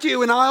reject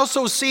you, and I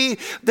also see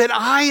that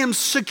I am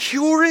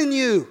secure in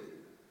you.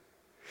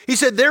 He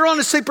said, they're on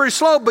a slippery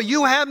slope, but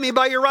you have me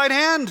by your right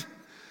hand.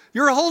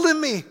 You're holding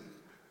me.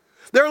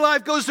 Their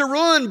life goes to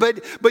ruin,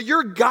 but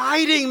you're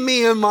guiding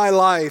me in my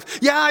life.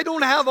 Yeah, I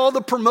don't have all the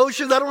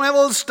promotions. I don't have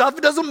all the stuff.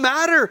 It doesn't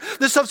matter.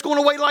 This stuff's going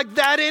away like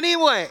that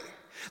anyway.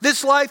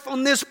 This life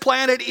on this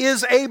planet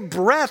is a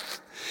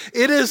breath.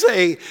 It is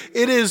a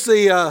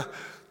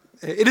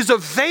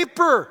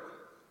vapor.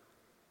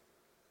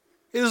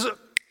 It is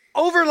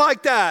over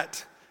like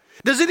that.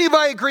 Does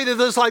anybody agree that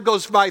this life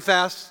goes by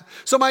fast?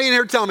 Somebody in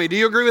here tell me, do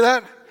you agree with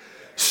that?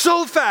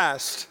 So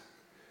fast.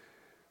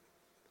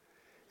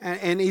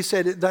 And he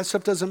said, that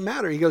stuff doesn't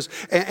matter. He goes,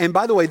 and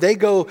by the way, they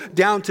go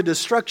down to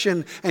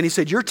destruction. And he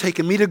said, you're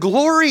taking me to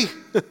glory.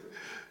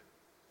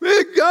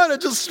 Man, God, I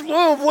just,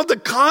 what the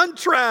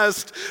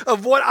contrast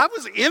of what I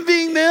was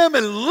envying them,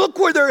 and look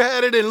where they're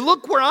headed, and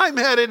look where I'm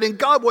headed, and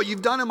God, what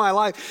you've done in my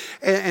life.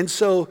 And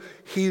so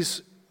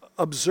he's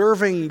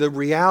observing the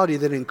reality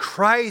that in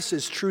Christ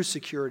is true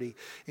security.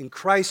 In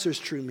Christ there's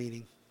true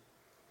meaning.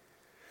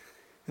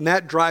 And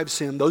that drives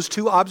him, those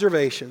two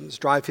observations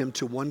drive him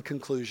to one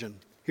conclusion.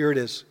 Here it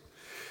is.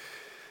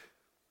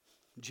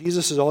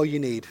 Jesus is all you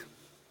need.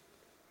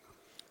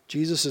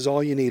 Jesus is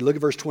all you need. Look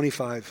at verse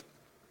 25.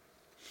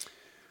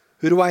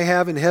 Who do I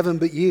have in heaven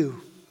but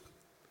you?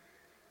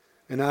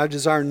 And I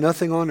desire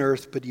nothing on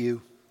earth but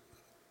you.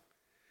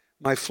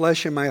 My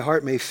flesh and my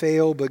heart may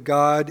fail, but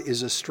God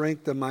is the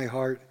strength of my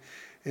heart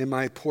and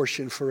my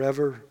portion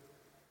forever.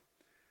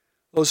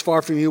 Those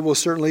far from you will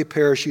certainly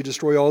perish. You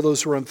destroy all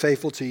those who are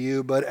unfaithful to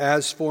you. But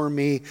as for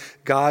me,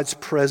 God's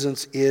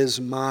presence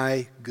is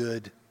my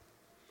good.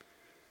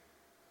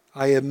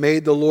 I have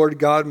made the Lord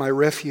God my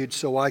refuge,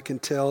 so I can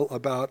tell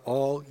about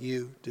all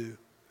you do.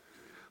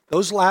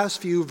 Those last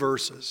few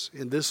verses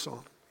in this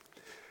song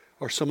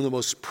are some of the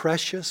most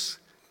precious,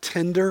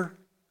 tender,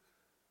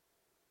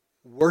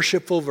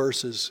 worshipful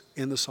verses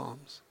in the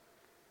Psalms.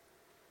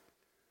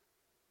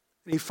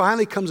 And he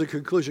finally comes to a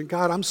conclusion.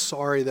 God, I'm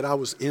sorry that I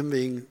was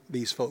envying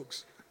these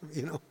folks,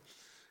 and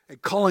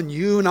calling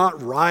you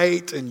not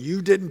right, and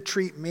you didn't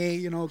treat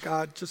me,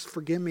 God, just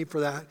forgive me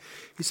for that.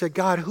 He said,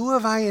 God, who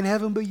have I in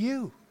heaven but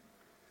you?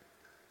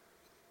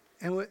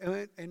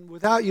 And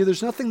without you,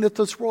 there's nothing that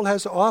this world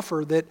has to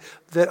offer that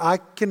I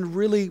can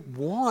really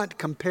want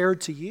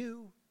compared to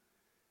you.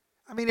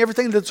 I mean,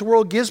 everything that this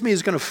world gives me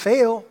is going to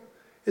fail.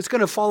 It's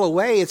going to fall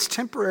away. It's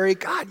temporary.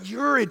 God,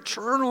 you're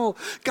eternal.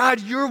 God,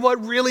 you're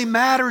what really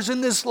matters in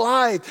this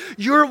life.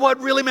 You're what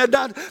really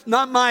matters.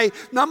 Not my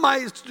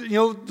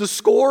the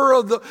score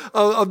of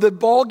the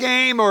ball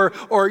game or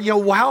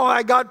how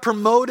I got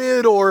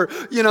promoted or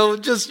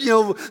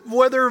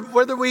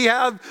whether we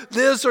have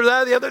this or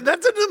that or the other.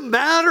 That doesn't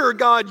matter.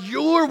 God,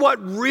 you're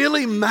what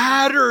really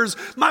matters.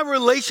 My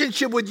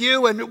relationship with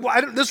you, and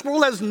this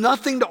world has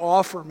nothing to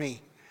offer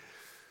me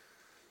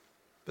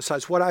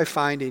besides what I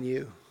find in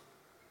you.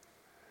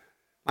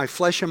 My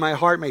flesh and my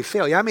heart may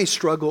fail. Yeah, I may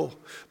struggle,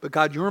 but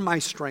God, you're my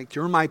strength.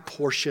 You're my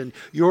portion.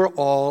 You're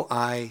all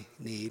I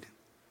need.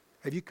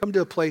 Have you come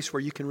to a place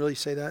where you can really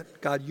say that?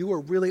 God, you are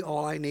really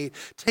all I need.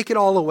 Take it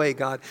all away,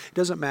 God. It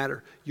doesn't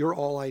matter. You're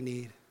all I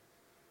need. I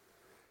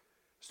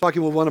was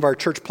talking with one of our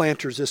church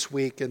planters this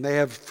week, and they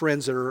have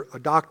friends that are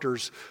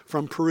doctors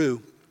from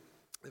Peru.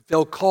 They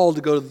felt called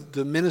to go to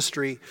the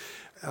ministry,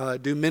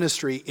 do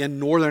ministry in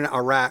northern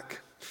Iraq.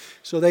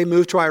 So they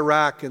moved to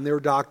Iraq, and there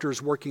were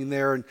doctors working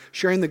there and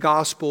sharing the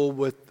gospel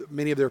with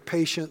many of their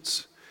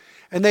patients.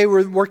 And they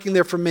were working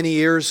there for many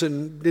years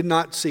and did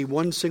not see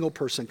one single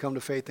person come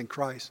to faith in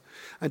Christ.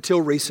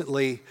 Until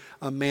recently,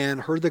 a man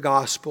heard the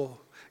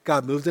gospel,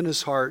 God moved in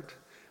his heart,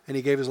 and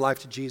he gave his life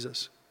to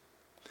Jesus.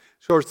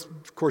 So,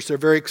 of course, they're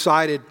very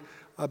excited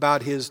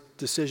about his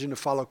decision to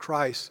follow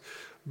Christ.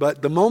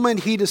 But the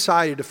moment he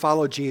decided to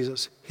follow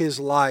Jesus, his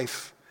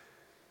life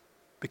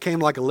became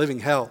like a living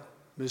hell.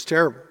 It was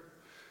terrible.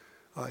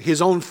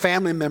 His own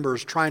family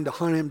members trying to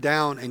hunt him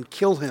down and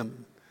kill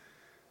him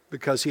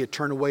because he had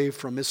turned away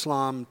from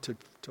Islam to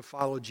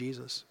follow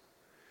Jesus.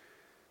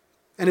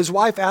 And his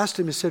wife asked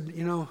him, he said,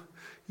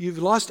 you've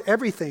lost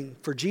everything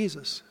for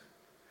Jesus.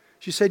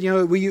 She said,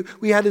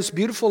 we had this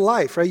beautiful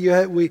life, right?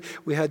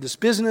 We had this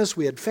business,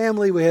 we had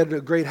family, we had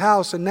a great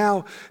house, and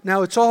now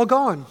it's all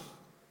gone.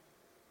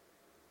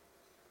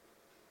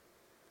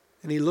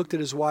 And he looked at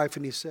his wife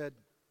and he said,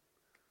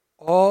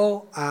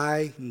 all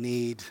I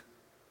need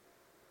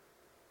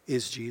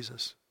is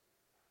Jesus.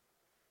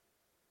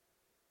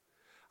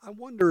 I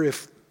wonder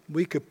if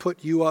we could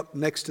put you up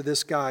next to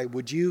this guy.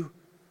 Would you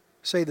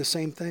say the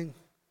same thing?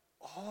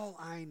 All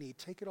I need,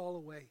 take it all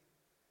away.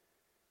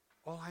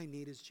 All I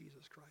need is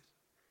Jesus Christ.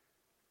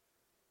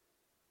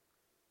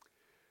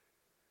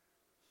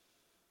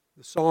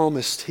 The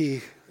psalmist,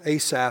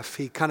 Asaph,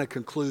 he kind of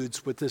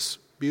concludes with this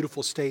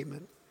beautiful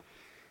statement.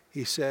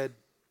 He said,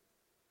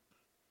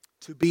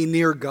 to be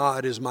near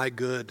God is my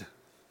good.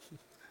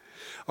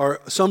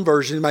 Or some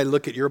versions, you might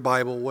look at your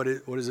Bible, what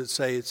does it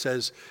say? It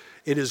says,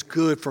 it is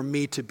good for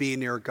me to be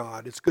near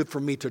God. It's good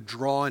for me to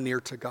draw near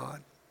to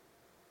God.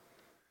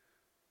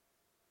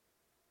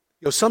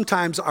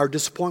 Sometimes our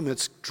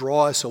disappointments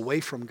draw us away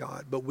from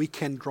God, but we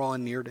can draw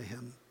near to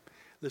Him.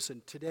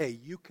 Listen, today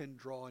you can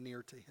draw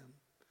near to Him.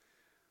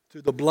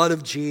 Through the blood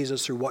of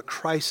Jesus, through what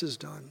Christ has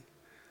done,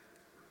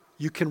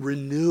 you can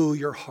renew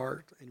your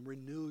heart and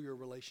renew your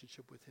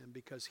relationship with Him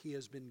because He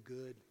has been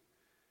good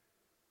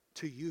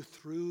to you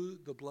through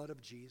the blood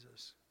of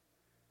Jesus.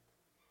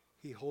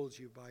 He holds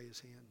you by His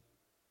hand.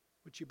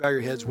 Would you bow your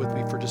heads with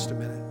me for just a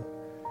minute?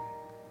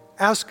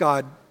 Ask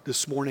God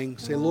this morning,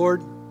 say,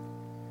 Lord,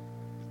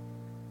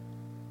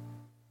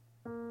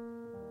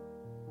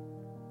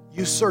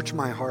 you search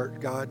my heart,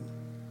 God.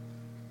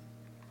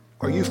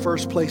 Are you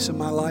first place in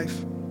my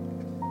life?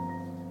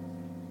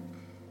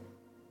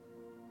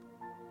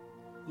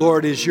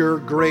 Lord, is your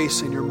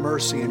grace and your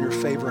mercy and your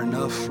favor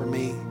enough for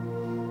me?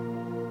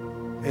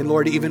 And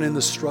Lord, even in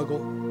the struggle,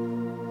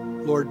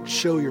 Lord,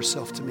 show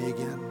yourself to me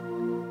again.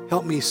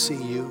 Help me see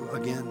you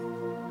again.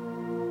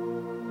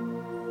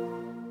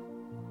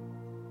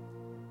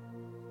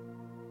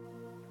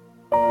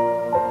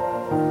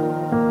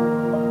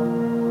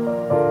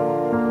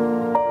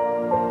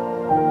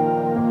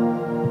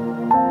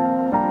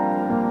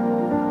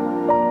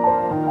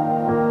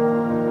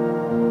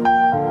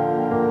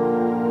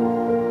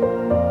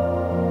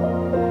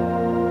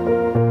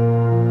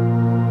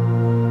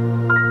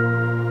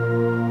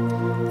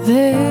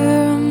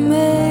 There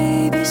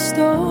may be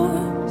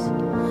storms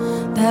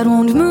that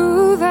won't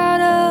move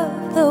out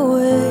of the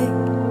way,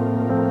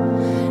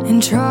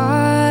 and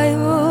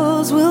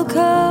trials will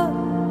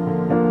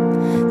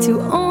come to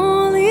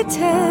only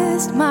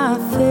test my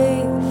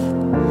faith.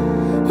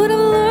 What I've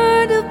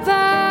learned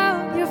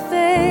about your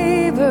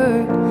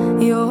favor,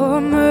 your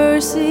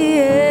mercy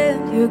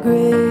and your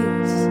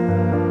grace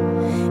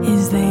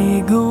is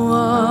they go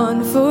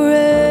on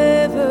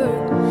forever.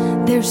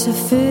 They're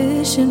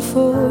sufficient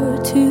for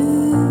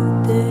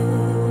today.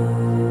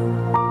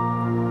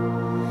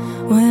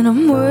 When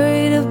I'm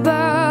worried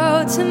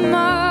about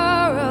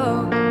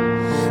tomorrow,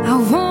 I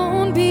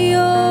won't be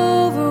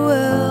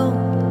overwhelmed.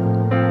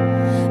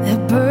 The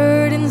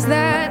burdens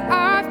that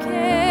I've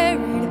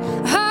carried,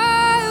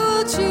 I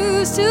will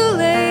choose to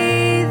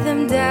lay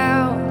them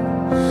down.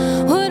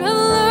 What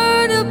I've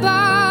learned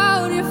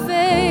about your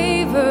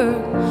favor,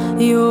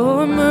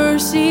 your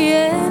mercy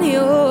and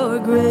your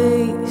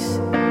grace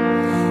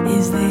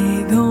is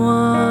they go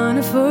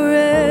on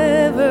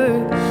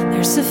forever.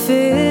 They're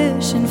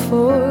sufficient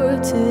for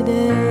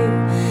today.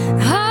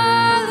 Hallelujah,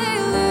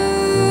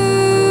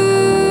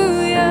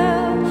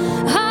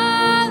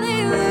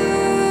 hallelujah,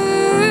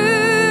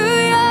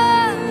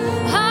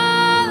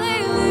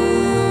 hallelujah.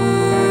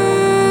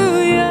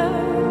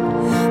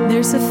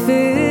 They're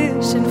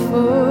sufficient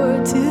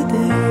for today.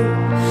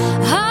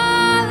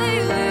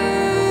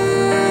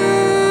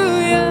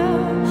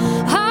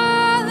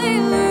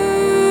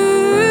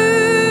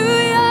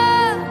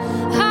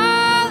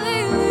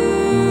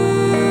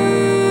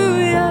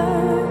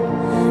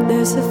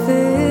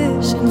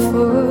 Sufficient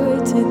for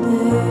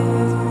today.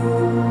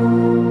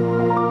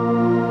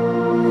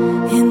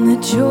 In the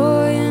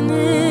joy and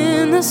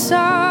in the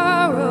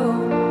sorrow,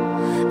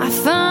 I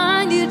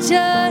find you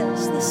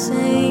just the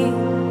same.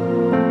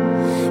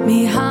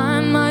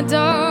 Behind my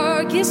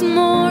darkest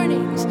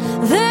mornings,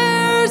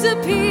 there's a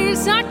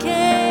peace I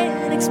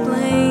can't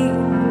explain.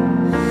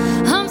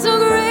 I'm so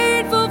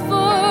grateful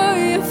for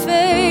your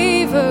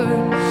favor,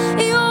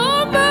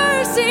 your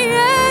mercy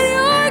and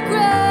your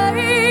grace.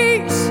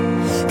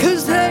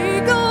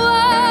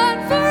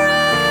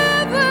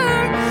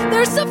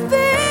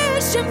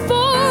 Sufficient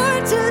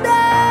for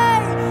today.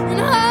 And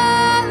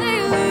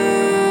hallelujah,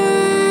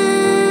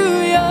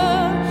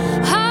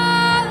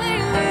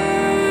 hallelujah,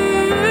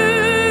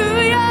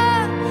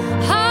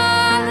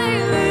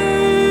 hallelujah.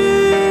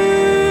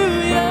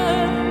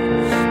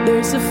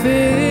 They're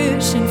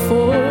sufficient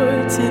for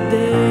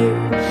today.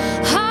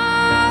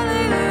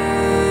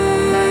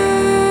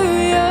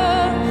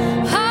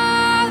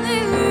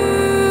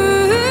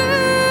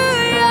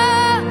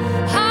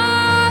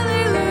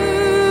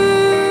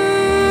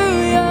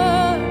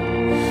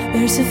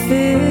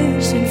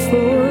 Sufficient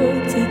for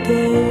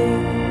today.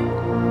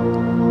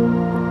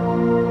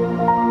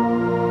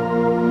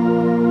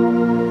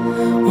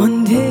 One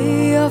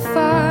day I'll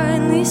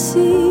finally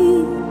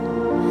see,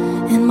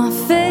 and my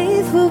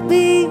faith will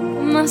be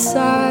my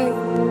sight,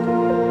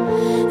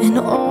 and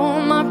all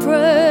my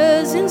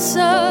present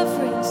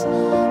sufferings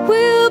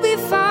will be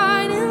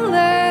fine and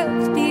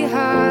left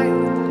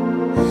behind.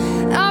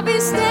 I'll be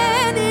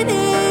standing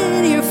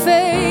in your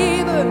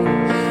favor,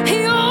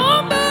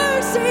 your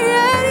mercy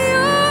and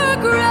your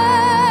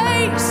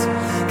grace,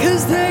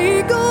 'cause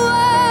they go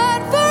on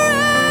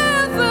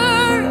forever.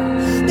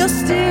 They'll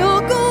still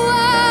go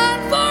on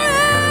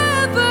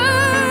forever.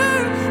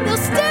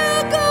 They'll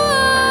still go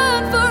on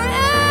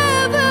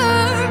forever.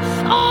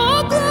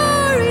 All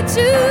glory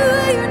to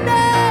your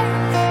name.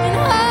 And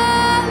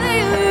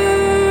hallelujah,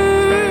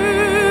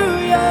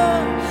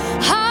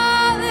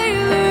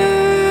 hallelujah,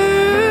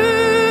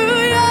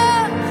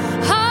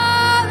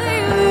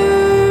 hallelujah.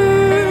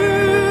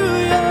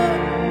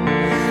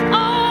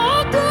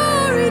 All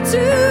glory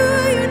to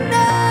your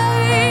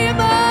name.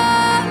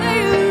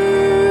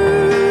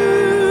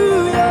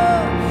 Hallelujah,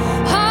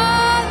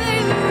 hallelujah,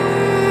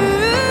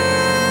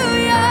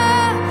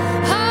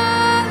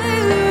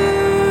 hallelujah.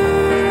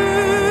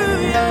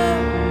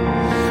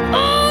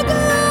 All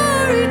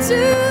glory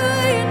to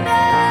your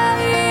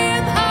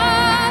name.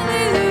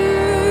 Hallelujah,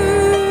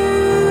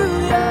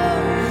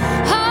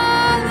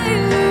 hallelujah,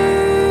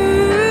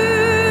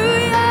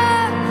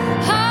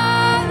 hallelujah.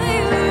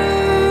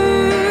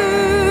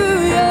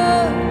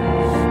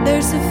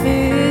 They're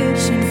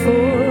sufficient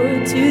for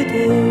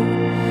today.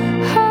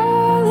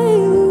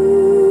 Hallelujah,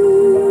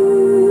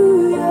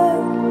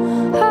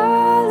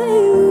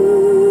 hallelujah,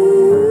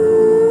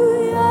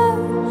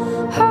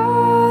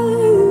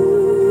 hallelujah.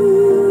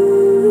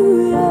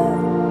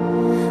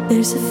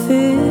 You're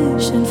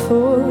sufficient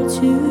for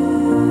today.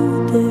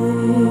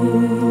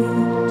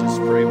 Just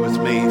pray with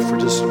me for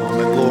just a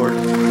moment, Lord.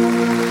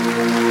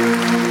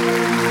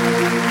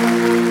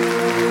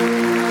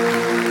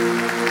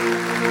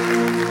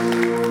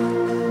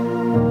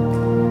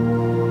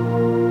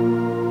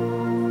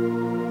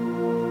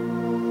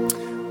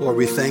 Lord,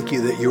 we thank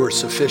you that you are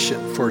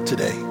sufficient for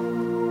today.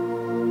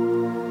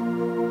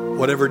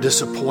 Whatever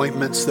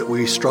disappointments that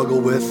we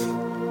struggle with,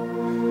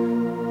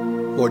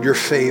 Lord, your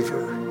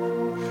favor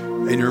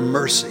and your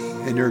mercy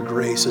and your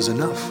grace is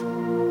enough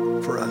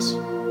for us.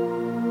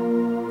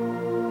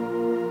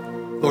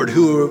 Lord,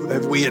 who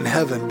have we in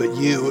heaven but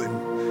you? And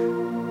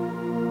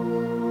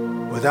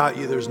without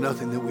you, there's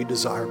nothing that we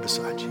desire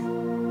beside you.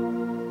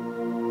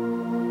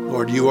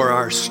 Lord, you are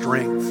our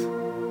strength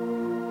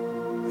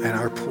and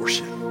our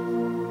portion.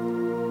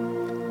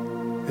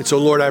 And so,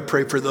 Lord, I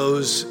pray for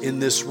those in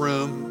this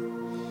room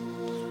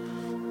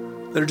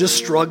that are just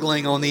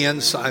struggling on the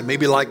inside,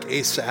 maybe like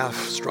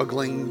Asaph,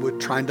 struggling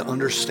with trying to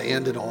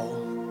understand it all.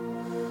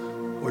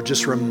 Or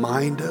just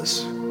remind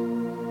us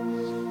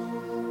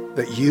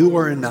that you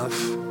are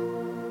enough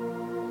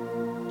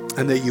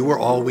and that you are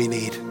all we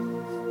need.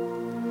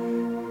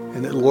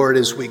 And that, Lord,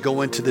 as we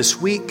go into this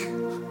week,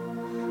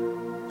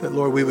 that,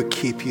 Lord, we would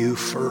keep you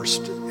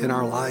first in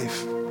our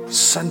life,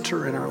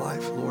 center in our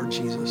life, Lord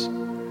Jesus.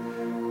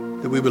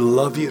 That we would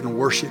love you and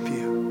worship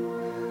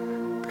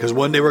you. Because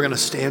one day we're going to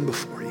stand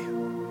before you.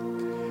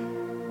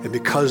 And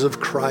because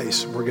of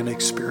Christ, we're going to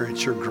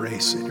experience your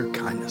grace and your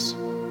kindness.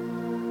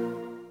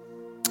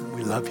 And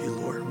we love you,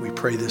 Lord. And we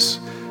pray this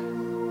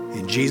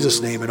in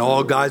Jesus' name. And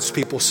all God's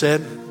people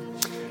said,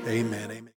 amen.